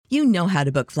You know how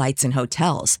to book flights and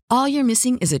hotels. All you're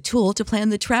missing is a tool to plan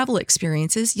the travel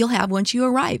experiences you'll have once you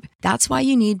arrive. That's why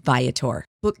you need Viator.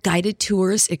 Book guided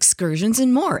tours, excursions,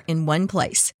 and more in one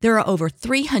place. There are over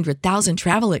 300,000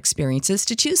 travel experiences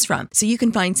to choose from, so you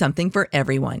can find something for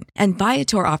everyone. And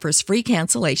Viator offers free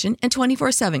cancellation and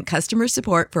 24/7 customer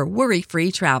support for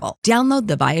worry-free travel. Download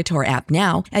the Viator app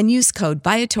now and use code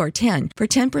Viator10 for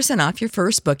 10% off your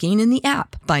first booking in the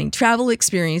app. Find travel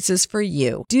experiences for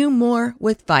you. Do more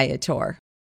with Viator.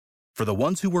 For the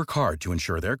ones who work hard to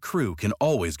ensure their crew can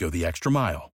always go the extra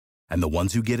mile, and the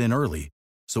ones who get in early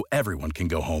so everyone can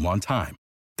go home on time,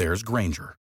 there's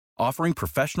Grainger, offering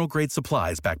professional-grade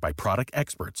supplies backed by product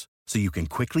experts so you can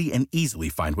quickly and easily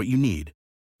find what you need.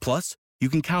 Plus, you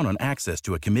can count on access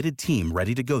to a committed team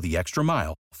ready to go the extra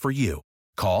mile for you.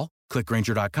 Call, click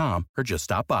Grainger.com, or just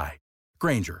stop by.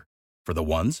 Grainger, for the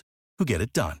ones who get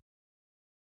it done.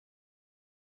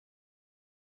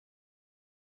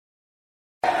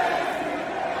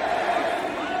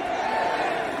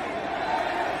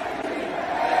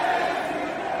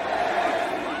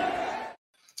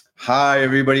 Hi,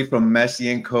 everybody from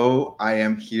Messi & Co. I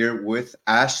am here with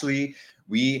Ashley.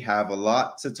 We have a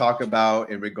lot to talk about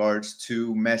in regards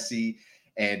to Messi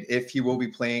and if he will be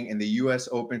playing in the U.S.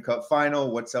 Open Cup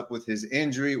final. What's up with his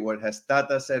injury? What has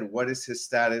Tata said? What is his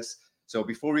status? So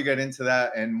before we get into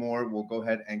that and more, we'll go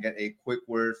ahead and get a quick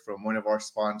word from one of our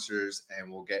sponsors,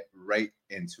 and we'll get right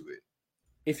into it.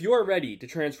 If you are ready to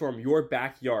transform your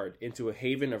backyard into a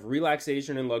haven of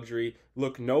relaxation and luxury,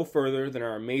 look no further than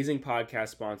our amazing podcast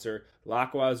sponsor,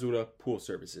 L'Acqua Azzurra Pool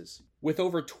Services. With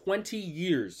over 20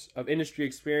 years of industry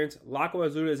experience, L'Acqua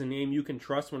Azzurra is a name you can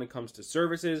trust when it comes to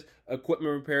services,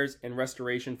 equipment repairs, and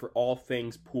restoration for all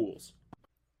things pools.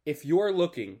 If you're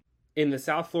looking in the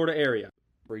South Florida area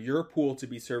for your pool to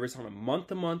be serviced on a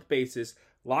month-to-month basis,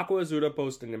 L'Acqua Azzurra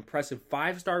boasts an impressive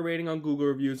 5-star rating on Google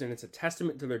reviews, and it's a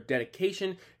testament to their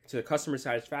dedication to the customer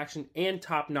satisfaction and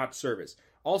top-notch service.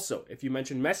 Also, if you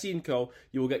mention Messi & Co.,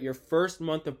 you will get your first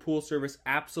month of pool service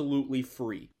absolutely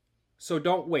free. So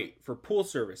don't wait. For pool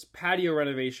service, patio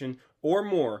renovation, or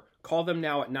more, call them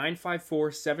now at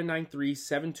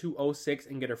 954-793-7206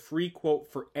 and get a free quote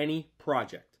for any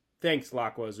project. Thanks,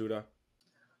 L'Acqua Azzurra.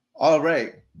 All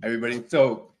right, everybody.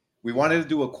 So we wanted to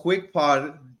do a quick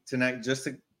pod tonight just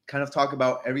to kind of talk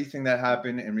about everything that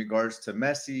happened in regards to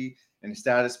Messi and his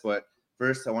status. But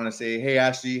first, I want to say, hey,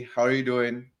 Ashley, how are you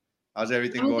doing? How's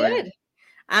everything going? Good.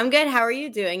 I'm good. How are you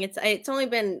doing? It's only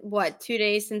been, 2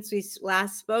 days since we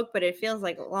last spoke, but it feels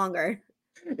like longer.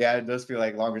 Yeah, it does feel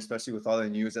like longer, especially with all the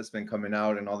news that's been coming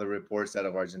out and all the reports out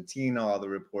of Argentina, all the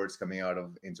reports coming out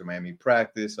of Inter Miami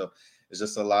practice. So it's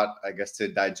just a lot, I guess, to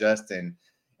digest and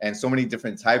so many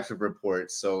different types of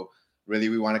reports. So really,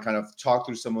 we want to kind of talk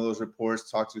through some of those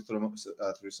reports, talk through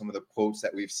some of the quotes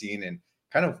that we've seen, and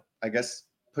kind of, I guess,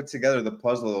 put together the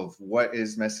puzzle of what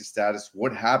is Messi's status,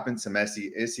 what happened to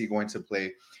Messi, is he going to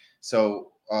play?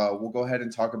 So we'll go ahead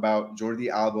and talk about Jordi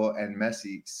Alba and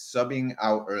Messi subbing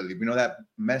out early. We know that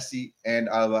Messi and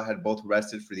Alba had both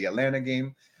rested for the Atlanta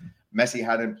game. Messi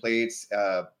hadn't played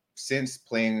since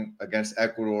playing against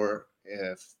Ecuador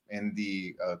in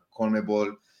the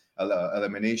CONMEBOL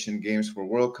elimination games for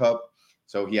World Cup.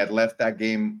 So he had left that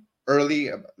game early.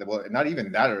 Well, not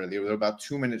even that early. There were about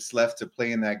 2 minutes left to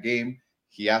play in that game.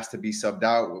 He asked to be subbed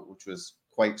out, which was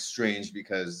quite strange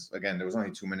because, again, there was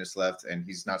only 2 minutes left, and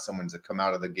he's not someone to come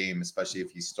out of the game, especially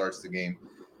if he starts the game.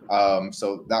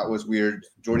 So that was weird.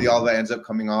 Jordi Alba ends up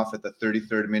coming off at the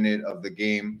 33rd minute of the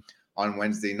game on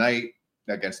Wednesday night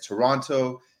against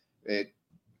Toronto.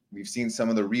 We've seen some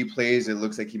of the replays. It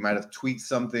looks like he might have tweaked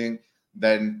something.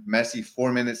 Then Messi,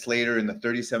 4 minutes later in the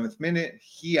 37th minute,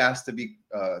 he asked to be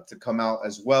to come out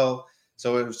as well.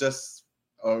 So it was just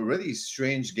a really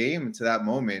strange game to that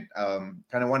moment.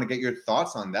 Kind of want to get your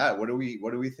thoughts on that. What do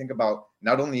we think about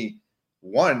not only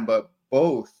one but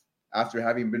both after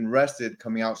having been rested,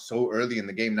 coming out so early in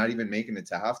the game, not even making it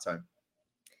to halftime?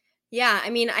 Yeah, I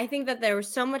mean, I think that there was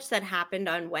so much that happened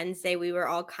on Wednesday. We were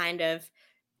all kind of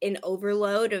in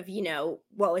overload of,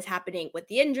 what was happening with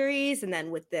the injuries and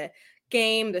then with the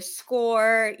game, the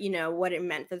score, what it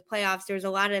meant for the playoffs. There was a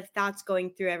lot of thoughts going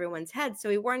through everyone's head. So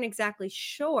we weren't exactly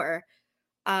sure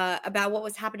about what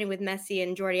was happening with Messi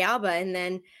and Jordi Alba. And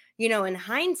then, in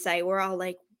hindsight, we're all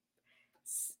like,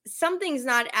 something's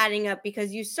not adding up,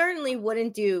 because you certainly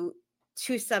wouldn't do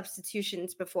 2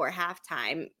 substitutions before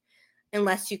halftime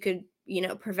unless you could,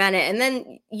 prevent it. And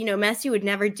then, Messi would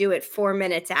never do it 4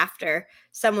 minutes after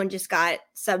someone just got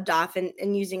subbed off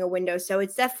and using a window. So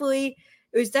it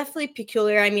was definitely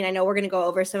peculiar. I mean, I know we're going to go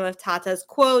over some of Tata's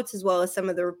quotes as well as some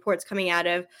of the reports coming out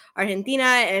of Argentina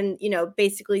and,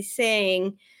 basically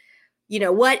saying,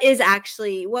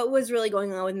 what was really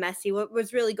going on with Messi? What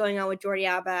was really going on with Jordi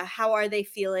Alba? How are they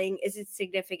feeling? Is it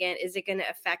significant? Is it going to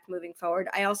affect moving forward?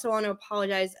 I also want to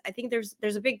apologize. I think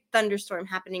there's a big thunderstorm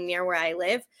happening near where I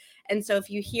live. And so if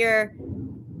you hear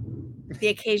the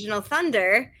occasional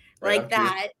thunder like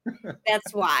that,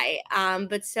 that's why.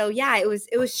 But so yeah, it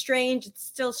was strange. It's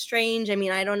still strange. I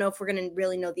mean, I don't know if we're going to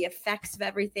really know the effects of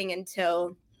everything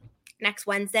until next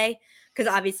Wednesday,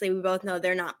 because obviously we both know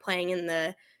they're not playing in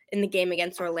the game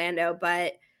against Orlando.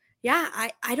 But yeah,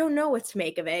 I don't know what to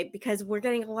make of it, because we're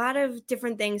getting a lot of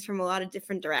different things from a lot of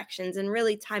different directions, and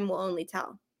really time will only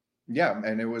tell. Yeah,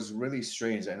 and it was really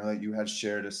strange. I know that you had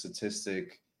shared a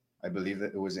statistic, I believe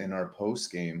that it was in our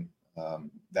post game,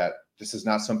 that this is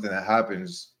not something that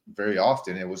happens very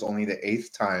often. It was only the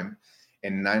 8th time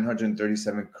in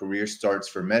 937 career starts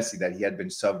for Messi that he had been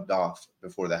subbed off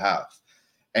before the half.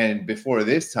 And before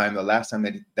this time, the last time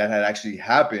that had actually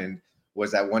happened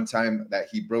was that one time that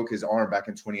he broke his arm back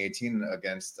in 2018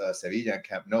 against Sevilla and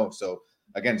Camp Nou. So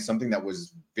again, something that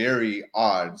was very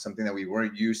odd, something that we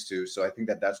weren't used to. So I think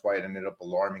that that's why it ended up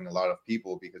alarming a lot of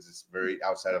people, because it's very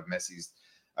outside of Messi's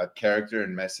character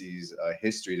and Messi's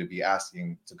history to be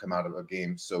asking to come out of a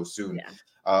game so soon.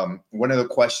 Yeah. One of the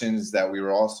questions that we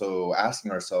were also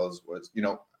asking ourselves was,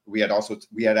 we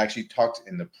had actually talked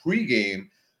in the pregame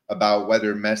about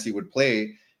whether Messi would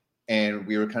play. And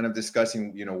we were kind of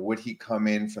discussing, would he come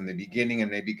in from the beginning and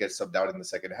maybe get subbed out in the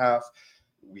second half?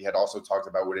 We had also talked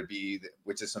about, would it be,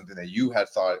 which is something that you had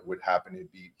thought would happen,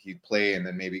 he'd play and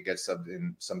then maybe get subbed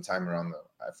in sometime around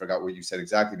I forgot what you said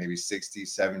exactly, maybe 60,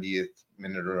 70th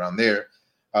minute around there.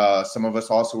 Some of us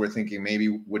also were thinking, maybe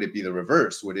would it be the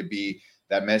reverse? Would it be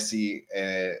that Messi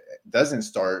doesn't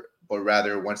start, but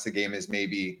rather once the game is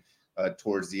maybe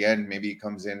towards the end, maybe he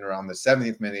comes in around the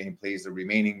 70th minute and plays the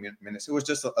remaining minutes? It was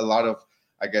just a lot of,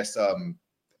 I guess,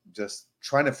 just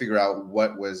trying to figure out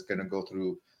what was going to go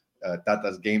through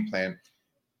Tata's game plan.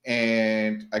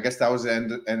 And I guess that was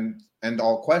the end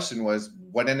all question, was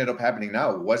what ended up happening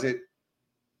now? Was it,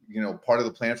 part of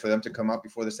the plan for them to come out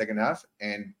before the second half?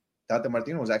 And Tata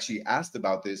Martino was actually asked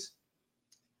about this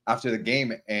after the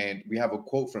game, and we have a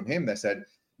quote from him that said,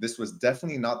 "This was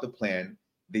definitely not the plan.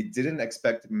 They didn't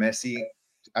expect Messi,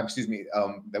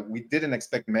 that we didn't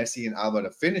expect Messi and Alba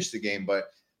to finish the game, but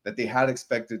that they had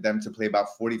expected them to play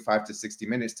about 45 to 60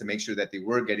 minutes to make sure that they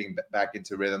were getting back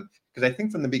into rhythm." Because I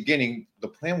think from the beginning, the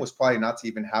plan was probably not to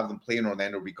even have them play in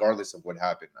Orlando, regardless of what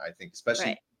happened. I think,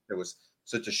 especially there was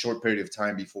such a short period of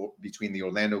time between the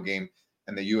Orlando game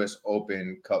and the U.S.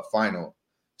 Open Cup final.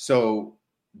 So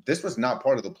this was not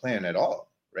part of the plan at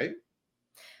all, right?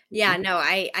 Yeah, no,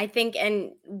 I think,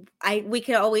 and we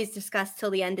could always discuss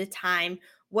till the end of time.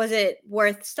 Was it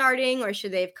worth starting, or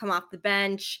should they have come off the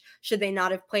bench? Should they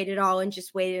not have played at all and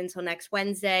just waited until next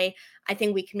Wednesday? I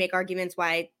think we can make arguments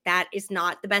why that is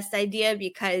not the best idea,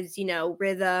 because,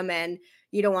 rhythm, and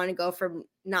you don't want to go from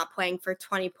not playing for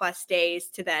 20 plus days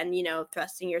to then,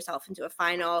 thrusting yourself into a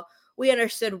final. We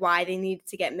understood why they needed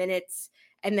to get minutes.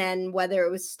 And then whether it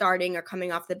was starting or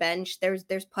coming off the bench, there's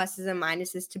pluses and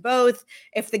minuses to both.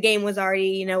 If the game was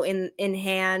already, in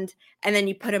hand, and then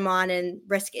you put him on and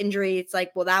risk injury, it's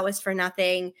like, well, that was for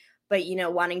nothing. But,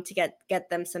 wanting to get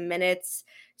them some minutes.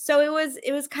 So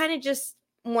it was kind of just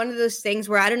one of those things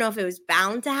where I don't know if it was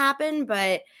bound to happen,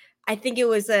 but I think it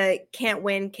was a can't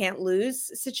win, can't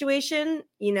lose situation.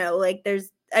 You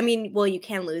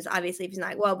can lose, obviously, if he's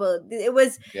not well, but there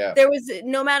was,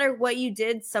 no matter what you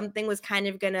did, something was kind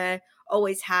of going to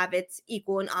always have its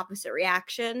equal and opposite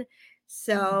reaction.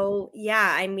 So,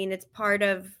 yeah, it's part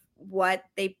of what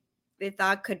they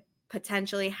thought could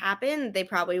potentially happen. They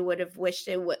probably would have wished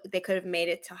they could have made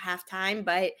it till halftime,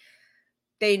 but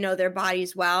they know their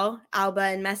bodies well, Alba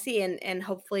and Messi, and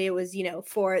hopefully it was,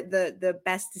 for the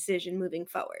best decision moving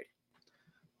forward.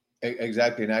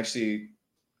 Exactly. And actually,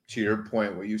 to your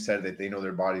point, what you said, that they know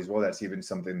their bodies well, that's even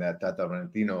something that Tata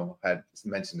Martino had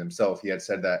mentioned himself. He had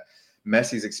said that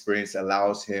Messi's experience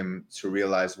allows him to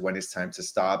realize when it's time to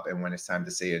stop and when it's time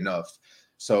to say enough.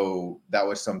 So that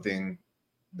was something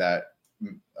that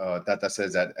Tata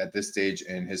says that at this stage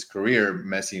in his career,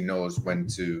 Messi knows when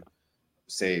to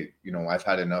say, I've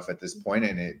had enough at this point.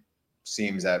 And it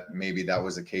seems that maybe that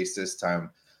was the case this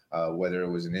time, whether it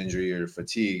was an injury or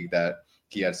fatigue, that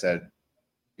he had said,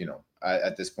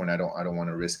 at this point, I don't want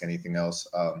to risk anything else.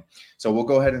 So we'll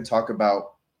go ahead and talk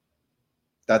about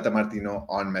Tata Martino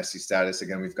on Messi's status.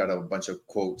 Again, we've got a bunch of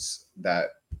quotes that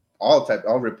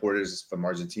all reporters from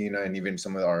Argentina and even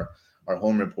some of our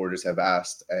home reporters have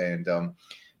asked. And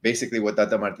basically what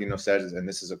Tata Martino says, and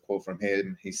this is a quote from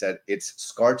him, he said, "It's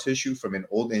scar tissue from an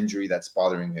old injury that's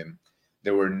bothering him.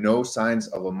 There were no signs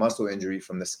of a muscle injury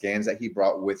from the scans that he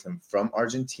brought with him from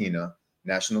Argentina,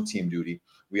 national team duty.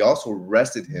 We also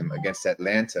rested him against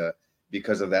Atlanta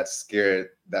because of that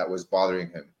scare that was bothering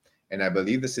him. And I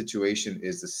believe the situation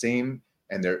is the same,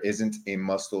 and there isn't a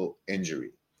muscle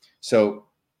injury. So,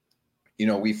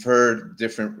 we've heard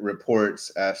different reports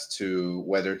as to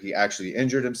whether he actually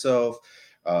injured himself.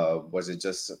 Was it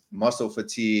just muscle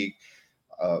fatigue?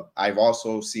 I've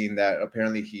also seen that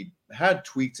apparently he had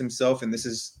tweaked himself, and this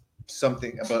is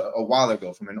something about a while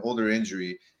ago from an older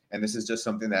injury. And this is just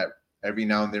something that every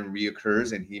now and then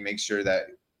reoccurs, and he makes sure that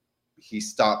he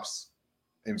stops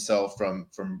himself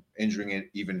from injuring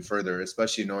it even further,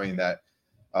 especially knowing that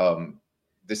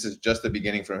this is just the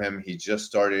beginning for him. He just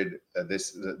started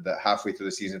the halfway through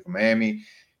the season for Miami.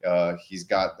 He's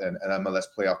got an MLS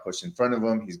playoff push in front of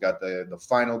him. He's got the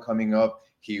final coming up.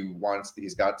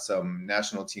 He's got some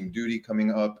national team duty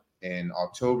coming up in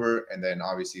October, and then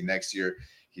obviously next year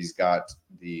he's got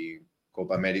the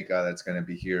Copa America that's going to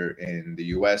be here in the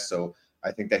U.S. So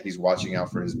I think that he's watching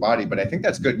out for his body, but I think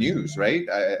that's good news, right?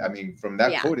 I mean, from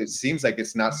that quote, it seems like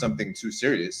it's not something too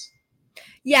serious.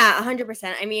 Yeah,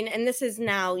 100%. I mean, and this is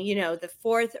now, the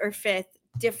fourth or fifth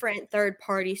different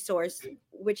third-party source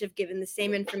which have given the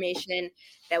same information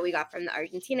that we got from the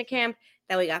Argentina camp,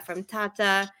 that we got from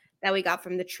Tata, that we got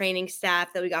from the training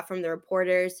staff, that we got from the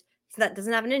reporters. So that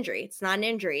doesn't have an injury. It's not an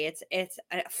injury. It's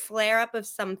a flare-up of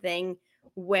something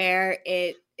where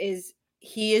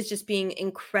he is just being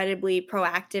incredibly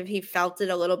proactive. He felt it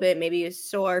a little bit, maybe he was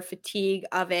sore, fatigue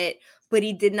of it, but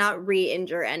he did not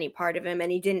re-injure any part of him,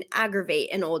 and he didn't aggravate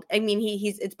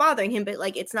it's bothering him, but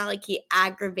it's not like he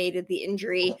aggravated the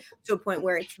injury to a point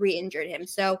where it's re-injured him.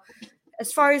 So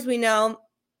as far as we know,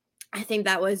 I think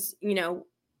that was,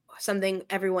 something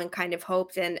everyone kind of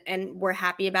hoped and we're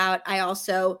happy about.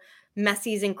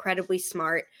 Messi's incredibly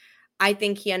smart. I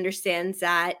think he understands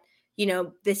that,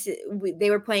 they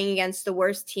were playing against the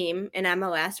worst team in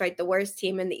MLS, right? The worst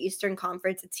team in the Eastern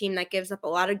Conference, a team that gives up a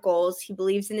lot of goals. He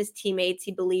believes in his teammates.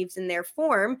 He believes in their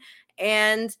form.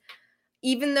 And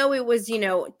even though it was,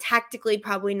 tactically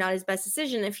probably not his best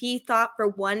decision, if he thought for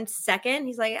 1 second,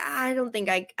 he's like, I don't think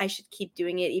I should keep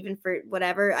doing it, even for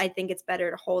whatever. I think it's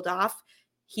better to hold off.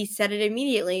 He said it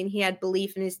immediately, and he had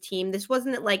belief in his team. This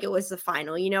wasn't like it was the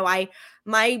final.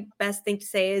 My best thing to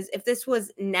say is if this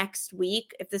was next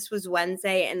week, if this was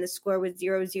Wednesday and the score was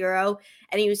 0-0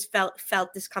 and he was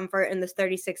felt discomfort in the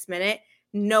 36th minute,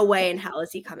 no way in hell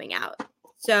is he coming out.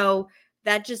 So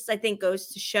that just, I think, goes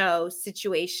to show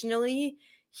situationally,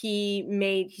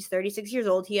 he's 36 years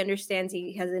old. He understands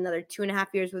he has another 2.5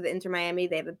 years with Inter Miami.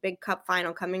 They have a big cup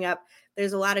final coming up.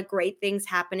 There's a lot of great things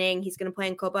happening. He's going to play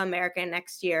in Copa America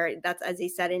next year. That's, as he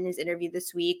said in his interview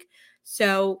this week.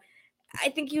 So I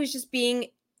think he was just being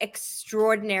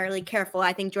extraordinarily careful.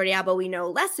 I think Jordi Alba we know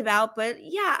less about, but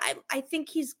yeah, I think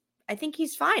he's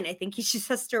fine. I think he just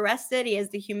has to rest it. He has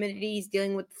the humidity. He's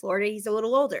dealing with Florida. He's a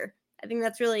little older. I think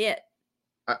that's really it.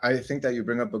 I think that you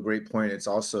bring up a great point. It's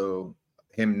also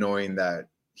him knowing that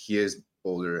he is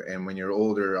older, and when you're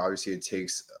older, obviously it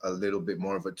takes a little bit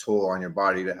more of a toll on your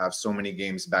body to have so many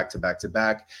games back to back to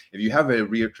back. If you have a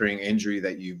reoccurring injury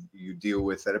that you deal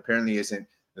with that apparently isn't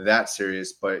that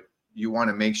serious, but you want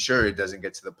to make sure it doesn't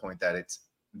get to the point that it's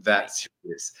that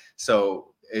serious.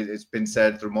 So it's been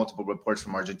said through multiple reports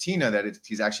from Argentina that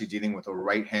he's actually dealing with a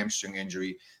right hamstring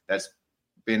injury that's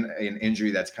been an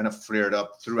injury that's kind of flared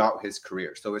up throughout his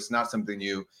career. So it's not something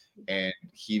new, and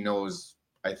he knows,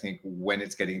 I think, when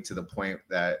it's getting to the point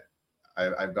that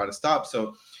I've got to stop.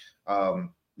 So I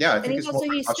think he's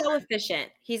so efficient.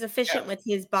 He's efficient with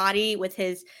his body, with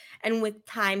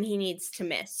time he needs to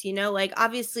miss,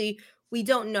 obviously we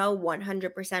don't know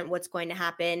 100% what's going to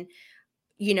happen,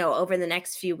 over the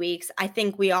next few weeks. I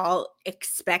think we all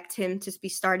expect him to be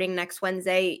starting next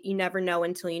Wednesday. You never know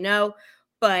until you know.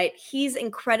 But he's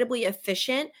incredibly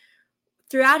efficient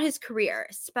throughout his career,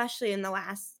 especially in the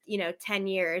last, 10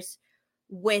 years,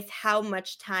 with how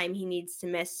much time he needs to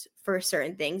miss for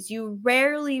certain things. You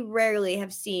rarely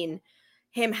have seen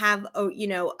him have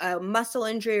a muscle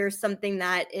injury or something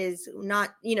that is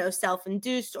not,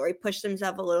 self-induced, or he pushed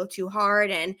himself a little too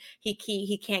hard and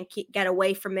he can't get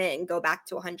away from it and go back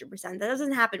to 100%. That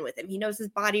doesn't happen with him. He knows his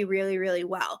body really, really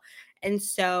well. And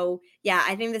so,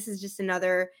 I think this is just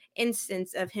another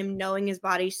instance of him knowing his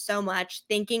body so much,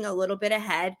 thinking a little bit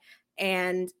ahead,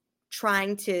 and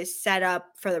trying to set up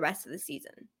for the rest of the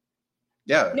season.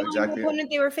 Yeah, knowing exactly. The opponent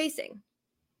they were facing.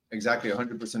 Exactly,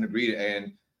 100% agreed.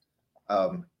 And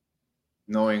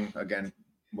knowing, again,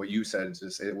 what you said,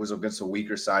 it was against a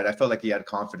weaker side. I felt like he had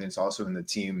confidence also in the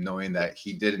team, knowing that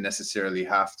he didn't necessarily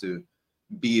have to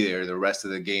be there the rest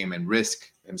of the game and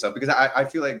risk himself. Because I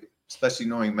feel like, especially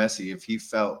knowing Messi, if he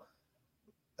felt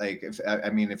like,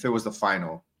 if it was the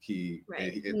final,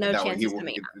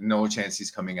 no chance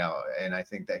he's coming out. And I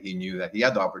think that he knew that he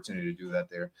had the opportunity to do that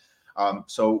there.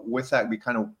 So with that, we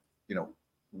kind of,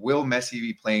 will Messi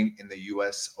be playing in the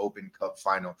US Open Cup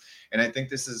final? And I think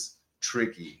this is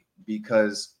tricky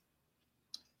because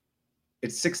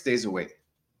it's 6 days away.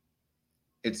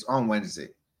 It's on Wednesday.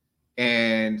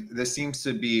 And this seems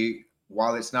to be,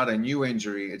 while it's not a new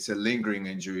injury, it's a lingering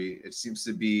injury. It seems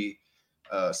to be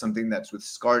something that's with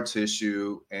scar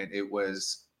tissue. And it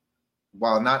was,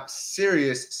 while not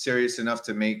serious enough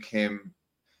to make him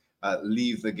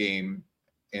leave the game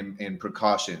in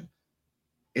precaution,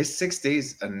 is 6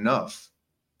 days enough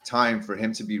time for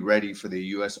him to be ready for the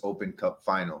US Open Cup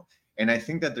final? And I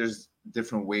think that there's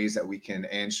different ways that we can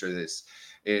answer this.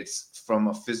 It's from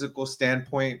a physical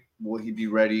standpoint, will he be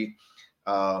ready?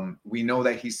 We know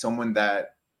that he's someone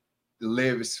that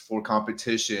lives for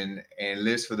competition and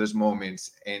lives for those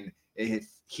moments. And if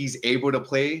he's able to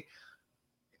play,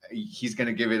 he's going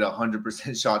to give it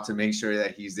 100% shot to make sure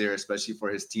that he's there, especially for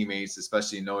his teammates,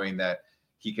 especially knowing that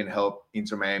he can help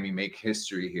Inter Miami make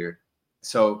history here.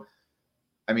 So,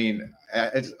 we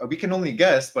can only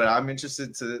guess, but I'm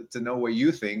interested to know what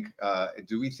you think.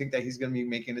 Do we think that he's going to be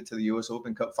making it to the US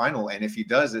Open Cup final? And if he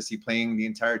does, is he playing the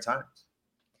entire time?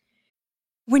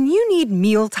 When you need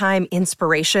mealtime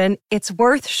inspiration, it's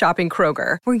worth shopping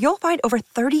Kroger, where you'll find over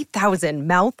 30,000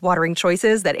 mouth-watering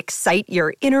choices that excite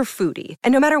your inner foodie.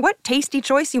 And no matter what tasty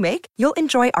choice you make, you'll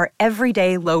enjoy our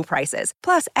everyday low prices,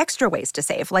 plus extra ways to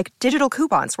save, like digital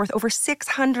coupons worth over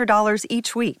 $600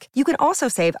 each week. You can also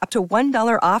save up to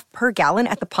 $1 off per gallon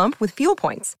at the pump with fuel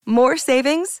points. More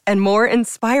savings and more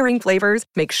inspiring flavors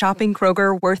make shopping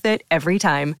Kroger worth it every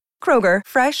time. Kroger,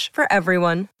 fresh for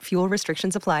everyone. Fuel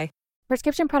restrictions apply.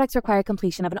 Prescription products require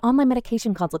completion of an online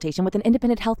medication consultation with an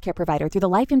independent healthcare provider through the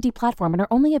LifeMD platform and are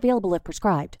only available if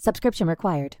prescribed. Subscription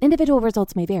required. Individual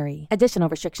results may vary. Additional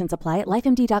restrictions apply at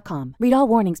lifemd.com. Read all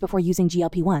warnings before using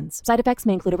GLP-1s. Side effects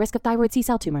may include a risk of thyroid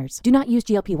C-cell tumors. Do not use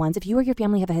GLP-1s if you or your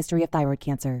family have a history of thyroid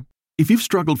cancer. If you've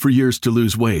struggled for years to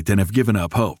lose weight and have given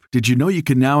up hope, did you know you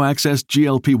can now access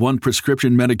GLP-1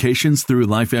 prescription medications through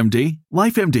LifeMD?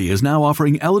 LifeMD is now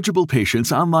offering eligible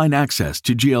patients online access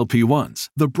to GLP-1s,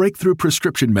 the breakthrough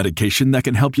prescription medication that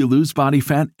can help you lose body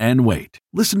fat and weight.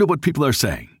 Listen to what people are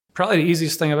saying. Probably the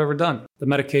easiest thing I've ever done. The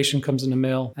medication comes in the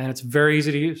mail, and it's very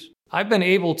easy to use. I've been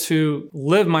able to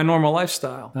live my normal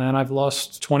lifestyle, and I've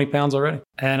lost 20 pounds already,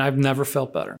 and I've never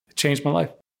felt better. It changed my life.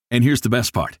 And here's the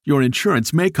best part. Your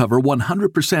insurance may cover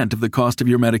 100% of the cost of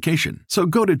your medication. So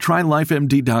go to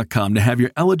TryLifeMD.com to have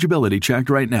your eligibility checked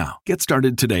right now. Get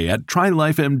started today at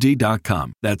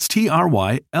TryLifeMD.com. That's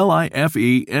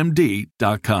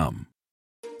TryLifeMD.com.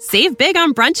 Save big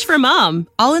on brunch for mom,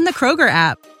 all in the Kroger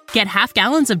app. Get half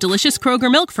gallons of delicious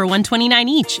Kroger milk for $1.29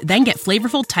 each. Then get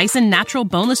flavorful Tyson natural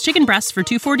boneless chicken breasts for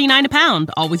 $2.49 a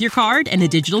pound, all with your card and a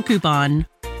digital coupon.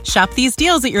 Shop these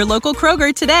deals at your local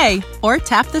Kroger today, or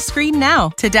tap the screen now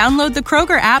to download the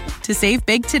Kroger app to save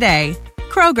big today.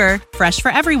 Kroger, fresh for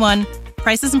everyone.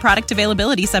 Prices and product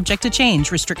availability subject to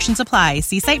change. Restrictions apply.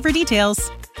 See site for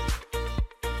details.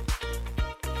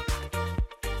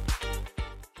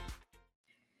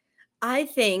 I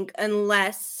think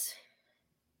unless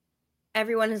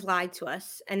everyone has lied to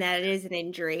us and that it is an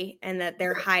injury and that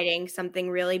they're hiding something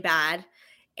really bad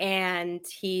and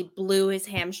he blew his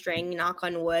hamstring, knock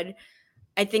on wood,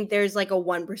 I think there's like a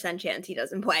 1% chance he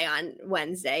doesn't play on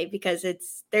Wednesday because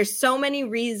there's so many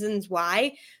reasons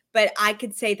why. But I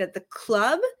could say that the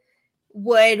club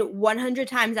would 100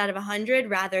 times out of 100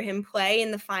 rather him play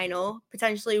in the final,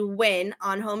 potentially win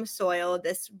on home soil,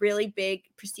 this really big,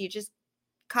 prestigious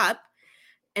cup,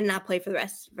 and not play for the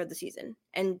rest of the season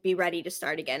and be ready to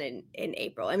start again in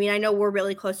April. I mean, I know we're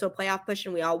really close to a playoff push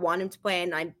and we all want him to play.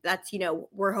 And that's,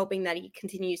 we're hoping that he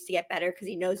continues to get better because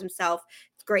he knows himself.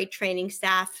 It's great training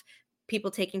staff,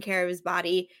 people taking care of his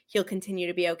body. He'll continue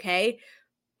to be okay.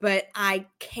 But I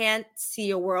can't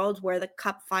see a world where the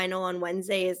cup final on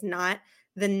Wednesday is not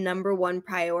the number one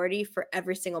priority for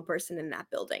every single person in that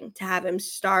building, to have him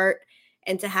start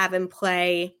and to have him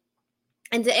play.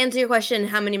 And to answer your question,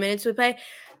 how many minutes we play,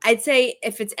 I'd say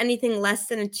if it's anything less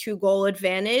than a 2-goal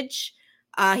advantage,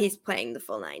 he's playing the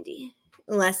full 90,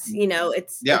 unless,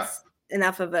 it's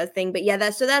enough of a thing. But yeah,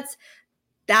 that's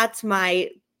my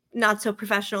not so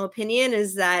professional opinion,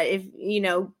 is that if,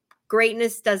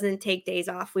 greatness doesn't take days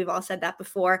off. We've all said that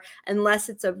before, unless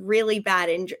it's a really bad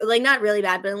injury, like not really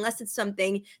bad, but unless it's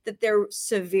something that they're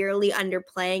severely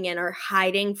underplaying and are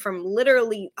hiding from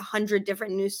literally 100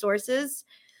 different news sources,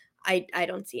 I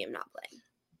don't see him not playing.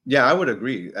 Yeah, I would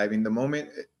agree. I mean, the moment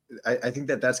I think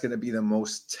that that's going to be the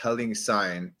most telling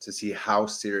sign to see how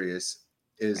serious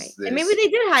Right. is And maybe this they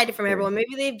did hide it from thing. everyone.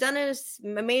 Maybe they've done an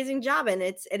amazing job, and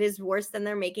it is worse than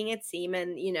they're making it seem.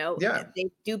 And Yeah. they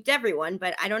duped everyone.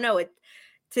 But I don't know it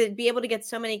to be able to get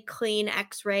so many clean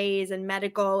X-rays and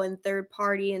medical and third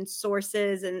party and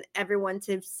sources and everyone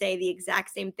to say the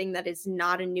exact same thing that is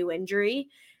not a new injury.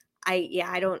 I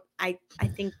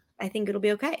think it'll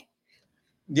be okay.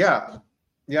 Yeah.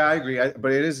 Yeah, I agree.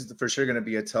 But it is for sure going to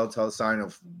be a telltale sign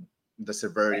of the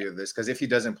severity of this, because if he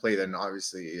doesn't play, then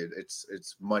obviously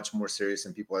it's much more serious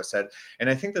than people have said. And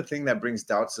I think the thing that brings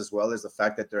doubts as well is the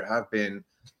fact that there have been,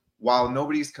 while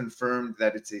nobody's confirmed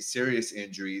that it's a serious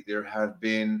injury, there have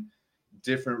been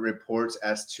different reports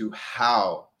as to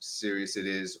how serious it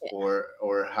is, or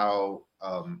how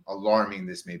alarming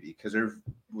this may be. Because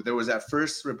there was that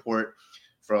first report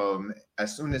from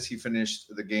as soon as he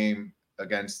finished the game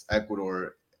against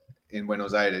Ecuador in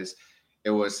Buenos Aires,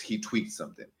 it was he tweaked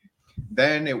something.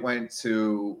 Then it went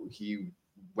to he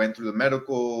went through the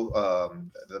medical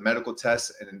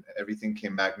tests and everything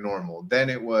came back normal. Then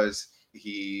it was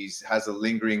he has a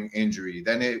lingering injury.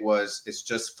 Then it's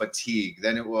just fatigue.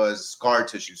 Then it was scar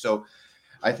tissue. So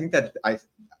I think that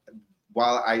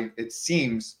it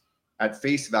seems at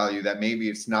face value that maybe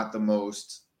it's not the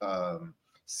most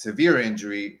severe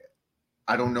injury,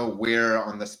 I don't know where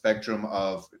on the spectrum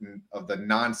of the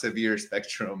non-severe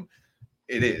spectrum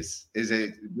it is. Is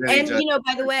it really And just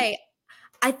by the way,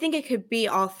 I think it could be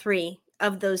all three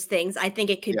of those things. I think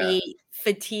it could be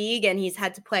fatigue, and he's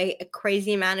had to play a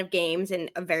crazy amount of games in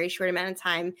a very short amount of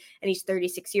time, and he's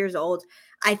 36 years old.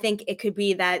 I think it could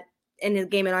be that in his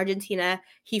game in Argentina,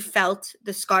 he felt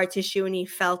the scar tissue, and he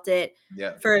felt it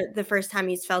for the first time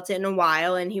he's felt it in a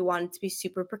while, and he wanted to be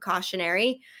super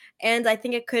precautionary. And I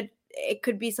think it could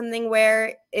be something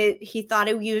where he thought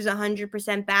he was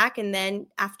 100% back, and then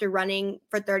after running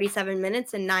for 37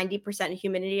 minutes and 90%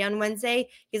 humidity on Wednesday,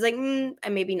 he's like, and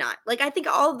maybe not. Like, I think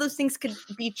all of those things could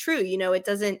be true. It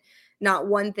doesn't, not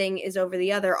one thing is over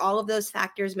the other. All of those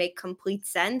factors make complete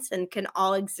sense and can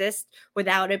all exist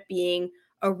without it being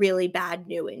a really bad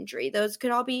new injury. Those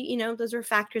could all be, those are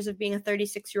factors of being a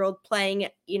 36-year-old playing,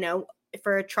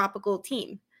 for a tropical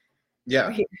team.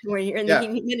 Yeah. Where you're in the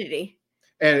humidity.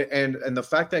 And the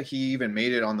fact that he even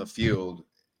made it on the field,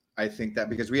 I think that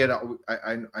because we had,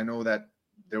 I know that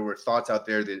there were thoughts out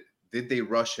there that did they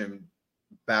rush him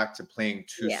back to playing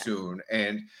too soon?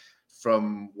 And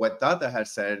from what Tata had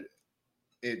said,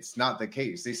 it's not the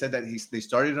case. They said that they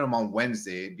started him on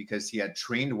Wednesday because he had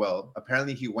trained well.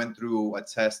 Apparently, he went through a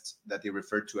test that they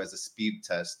referred to as a speed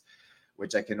test,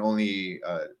 which I can only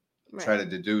try to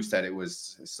deduce that it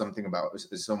was something about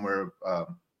somewhere.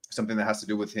 Something that has to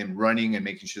do with him running and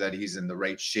making sure that he's in the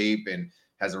right shape and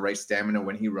has the right stamina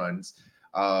when he runs.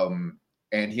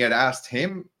 And he had asked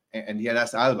him and he had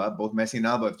asked Alba, both Messi and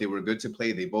Alba, if they were good to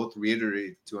play. They both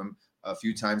reiterated to him a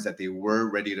few times that they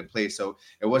were ready to play. So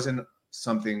it wasn't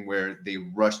something where they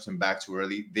rushed him back too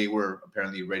early. They were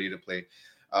apparently ready to play.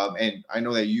 And I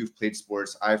know that you've played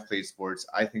sports. I've played sports.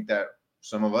 I think that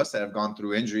some of us that have gone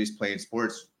through injuries playing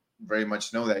sports very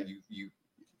much know that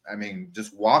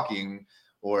just walking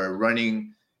or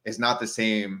running is not the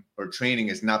same, or training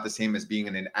is not the same as being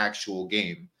in an actual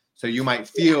game. So you might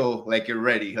feel like you're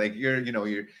ready, like you're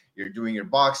doing your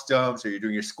box jumps or you're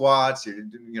doing your squats, you're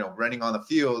running on the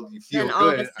field, you feel then good. All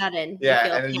of a sudden,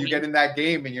 and then you get in that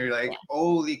game and you're like,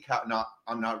 holy cow, no,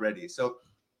 I'm not ready. So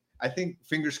I think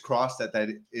fingers crossed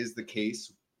that is the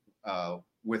case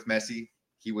with Messi.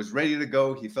 He was ready to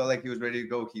go. He felt like he was ready to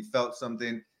go. He felt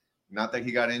something, not that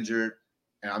he got injured.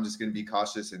 And I'm just going to be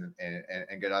cautious and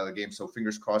get out of the game. So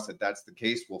fingers crossed that that's the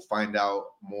case. We'll find out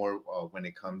more when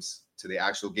it comes to the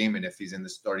actual game. And if he's in the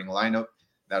starting lineup,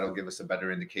 that'll give us a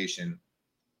better indication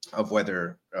of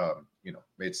whether,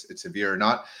 it's severe or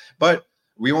not. But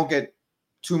we won't get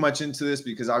too much into this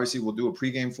because obviously we'll do a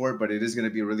pregame for it. But it is going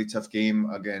to be a really tough game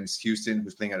against Houston,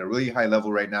 who's playing at a really high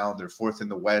level right now. They're fourth in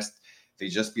the West. They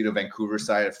just beat a Vancouver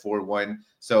side at 4-1.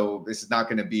 So this is not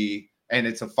going to be, and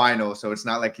it's a final, so it's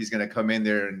not like he's going to come in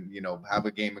there and, have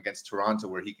a game against Toronto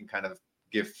where he can kind of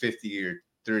give 50 or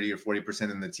 30 or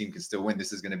 40% and the team can still win.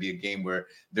 This is going to be a game where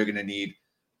they're going to need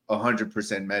 100%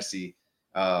 Messi.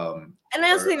 And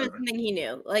I also think that's something he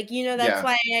knew. That's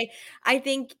why I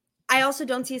think I also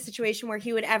don't see a situation where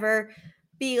he would ever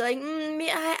be like,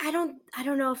 I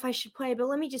don't know if I should play, but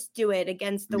let me just do it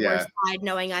against the worst side,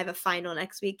 knowing I have a final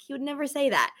next week. He would never say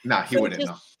that. Nah, he wouldn't.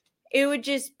 No. It would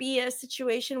just be a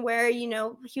situation where,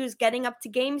 he was getting up to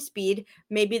game speed.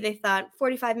 Maybe they thought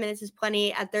 45 minutes is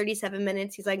plenty. At 37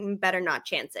 minutes, he's like, better not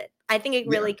chance it. I think it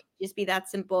really could just be that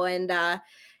simple. And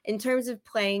In terms of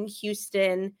playing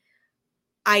Houston,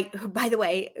 by the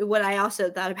way, what I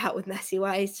also thought about with Messi,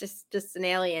 why he's just an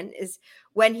alien, is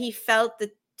when he felt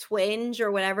the twinge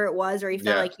or whatever it was, or he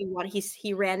felt like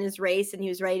he ran his race and he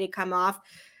was ready to come off.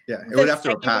 Yeah, it was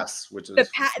after a pass, which was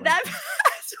that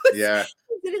pass was, yeah.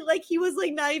 Like he was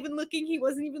like not even looking. He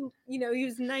wasn't even, he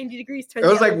was 90 degrees. It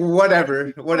was like whatever,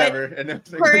 and then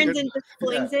turns and just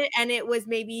flings it, and it was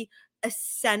maybe a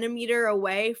centimeter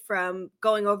away from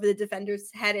going over the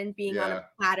defender's head and being on a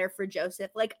platter for Joseph,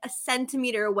 like a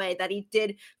centimeter away that he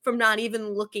did from not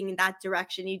even looking in that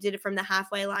direction. He did it from the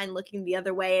halfway line, looking the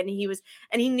other way. And he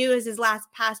knew it was his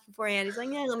last pass beforehand. He's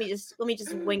like, yeah, let me just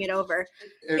wing it over.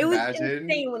 It was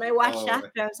insane when I watched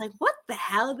after. I was like, what the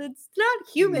hell? That's not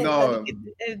human. No,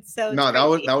 it's so no,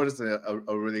 crazy. that was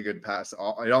a really good pass.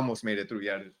 It almost made it through.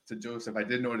 Yeah, to Joseph. I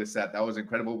did notice that was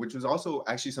incredible, which was also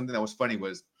actually something that was funny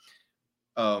was,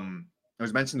 it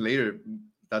was mentioned later.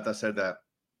 Tata said that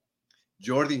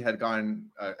Jordi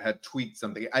had tweaked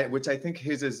something, which I think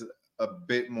his is a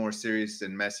bit more serious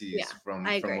than Messi's from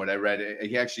what I read.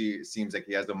 He actually seems like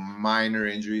he has a minor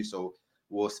injury, so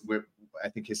I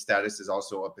think his status is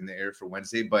also up in the air for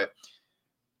Wednesday. But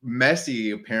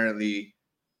Messi apparently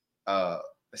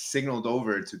signaled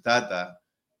over to Tata,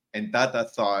 and Tata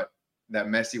thought that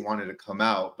Messi wanted to come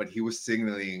out, but he was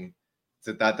signaling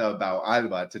to Tata about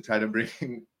Alba to try to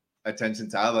bring attention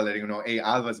to Alba, letting him know, hey,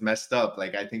 Alba's messed up.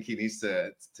 Like, I think he needs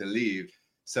to leave.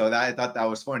 So I thought that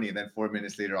was funny. And then 4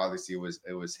 minutes later, obviously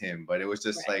it was him. But it was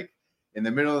just like in the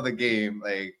middle of the game,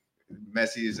 like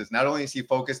Messi is just, not only is he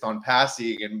focused on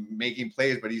passing and making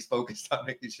plays, but he's focused on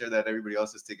making sure that everybody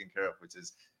else is taken care of, which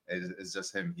is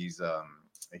just him. He's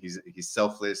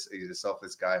selfless. He's a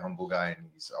selfless guy, humble guy, and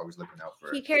he's always looking out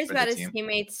for. He cares about his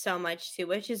teammates so much too,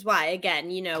 which is why, again,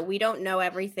 we don't know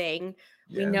everything.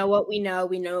 We know what we know.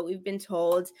 We know what we've been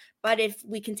told. But if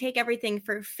we can take everything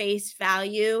for face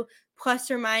value,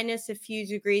 plus or minus a few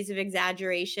degrees of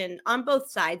exaggeration on both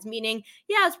sides, meaning,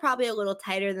 it's probably a little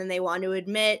tighter than they want to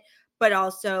admit, but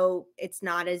also it's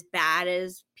not as bad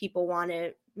as people want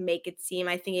to make it seem.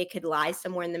 I think it could lie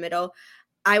somewhere in the middle.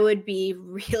 I would be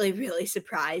really, really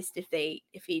surprised if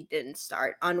he didn't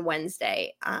start on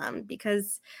Wednesday,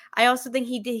 because I also think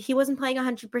he wasn't playing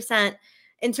 100%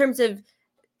 in terms of,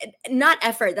 not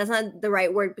effort. That's not the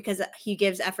right word, because he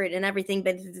gives effort and everything,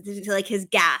 but like his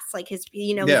gas, like his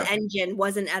engine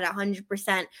wasn't at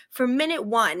 100% for minute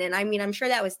one. And I mean, I'm sure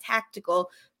that was tactical,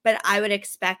 but I would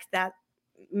expect that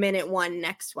minute one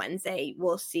next Wednesday,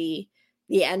 we'll see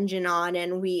the engine on,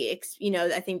 and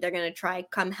I think they're going to try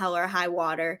come hell or high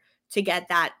water to get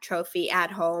that trophy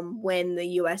at home, win the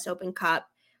US Open Cup,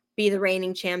 be the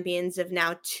reigning champions of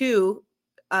now 2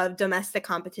 of domestic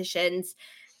competitions,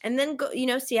 and then go,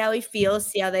 see how he feels,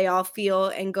 see how they all feel,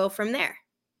 and go from there.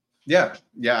 Yeah,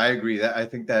 I agree. I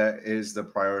think that is the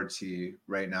priority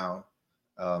right now.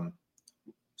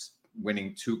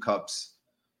 Winning 2 cups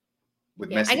with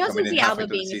Messi coming in halfway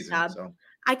through the season. So.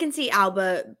 I can see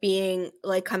Alba being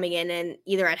like coming in and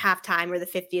either at halftime or the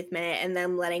 50th minute, and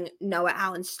then letting Noah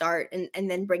Allen start and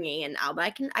then bringing in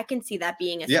Alba. I can see that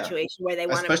being a situation where they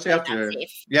want to play that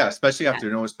safe. Yeah, especially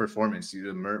after Noah's performance.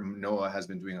 Noah has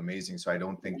been doing amazing, so I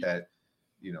don't think that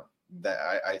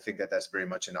I think that that's very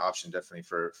much an option definitely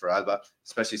for Alba,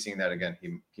 especially seeing that again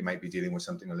he might be dealing with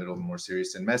something a little more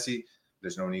serious than Messi.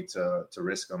 There's no need to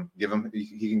risk him.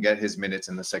 He can get his minutes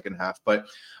in the second half. But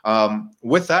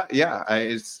with that,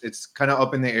 it's kind of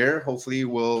up in the air. Hopefully,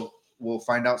 we'll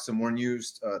find out some more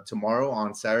news tomorrow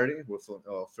on Saturday. We're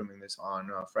filming this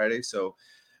on Friday, so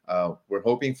we're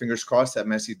hoping, fingers crossed, that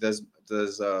Messi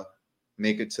does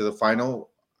make it to the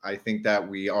final. I think that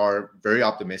we are very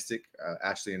optimistic,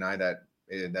 Ashley and I,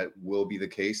 that will be the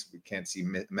case. We can't see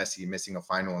Messi missing a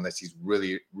final unless he's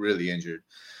really, really injured.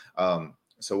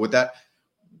 So with that,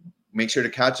 make sure to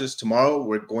catch us tomorrow.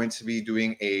 We're going to be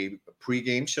doing a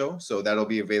pregame show, so that'll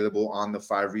be available on the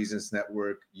 5 Reasons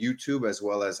Network YouTube, as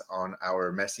well as on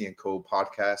our Messi & Co.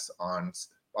 podcast on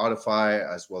Spotify,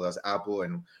 as well as Apple,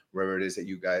 and wherever it is that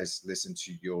you guys listen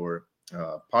to your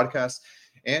podcast.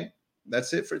 And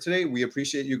that's it for today. We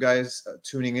appreciate you guys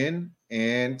tuning in,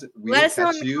 and let us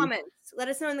know in the comments. Let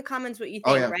us know in the comments what you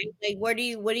think, right? Like, what do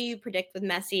you predict with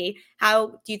Messi? How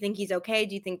do you think he's okay?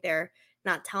 Do you think they're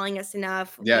not telling us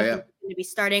enough? Yeah. Going to be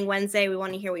starting Wednesday. We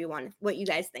want to hear what you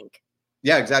guys think.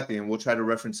 Yeah, exactly. And we'll try to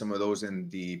reference some of those in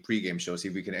the pregame show, see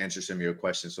if we can answer some of your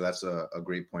questions. So that's a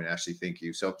great point, Ashley. Thank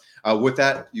you. So with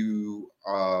that,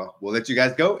 we'll let you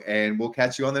guys go, and we'll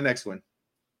catch you on the next one.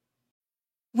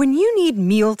 When you need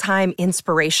mealtime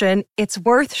inspiration, it's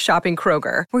worth shopping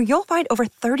Kroger, where you'll find over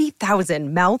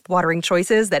 30,000 mouth-watering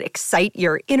choices that excite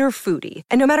your inner foodie.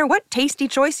 And no matter what tasty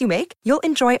choice you make, you'll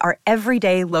enjoy our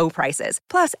everyday low prices,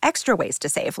 plus extra ways to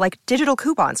save, like digital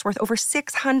coupons worth over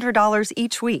 $600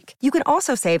 each week. You can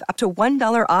also save up to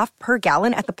 $1 off per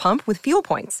gallon at the pump with fuel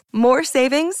points. More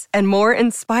savings and more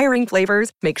inspiring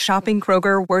flavors make shopping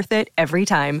Kroger worth it every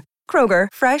time. Kroger,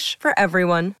 fresh for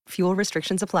everyone. Fuel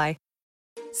restrictions apply.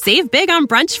 Save big on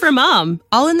brunch for mom,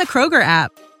 all in the Kroger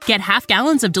app. Get half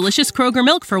gallons of delicious Kroger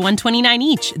milk for $1.29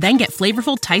 each. Then get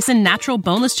flavorful Tyson natural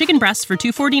boneless chicken breasts for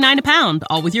 $2.49 a pound,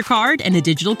 all with your card and a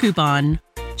digital coupon.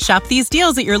 Shop these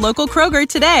deals at your local Kroger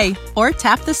today, or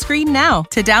tap the screen now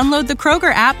to download the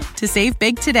Kroger app to save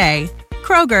big today.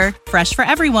 Kroger, fresh for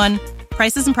everyone.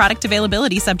 Prices and product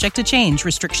availability subject to change.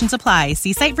 Restrictions apply.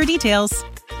 See site for details.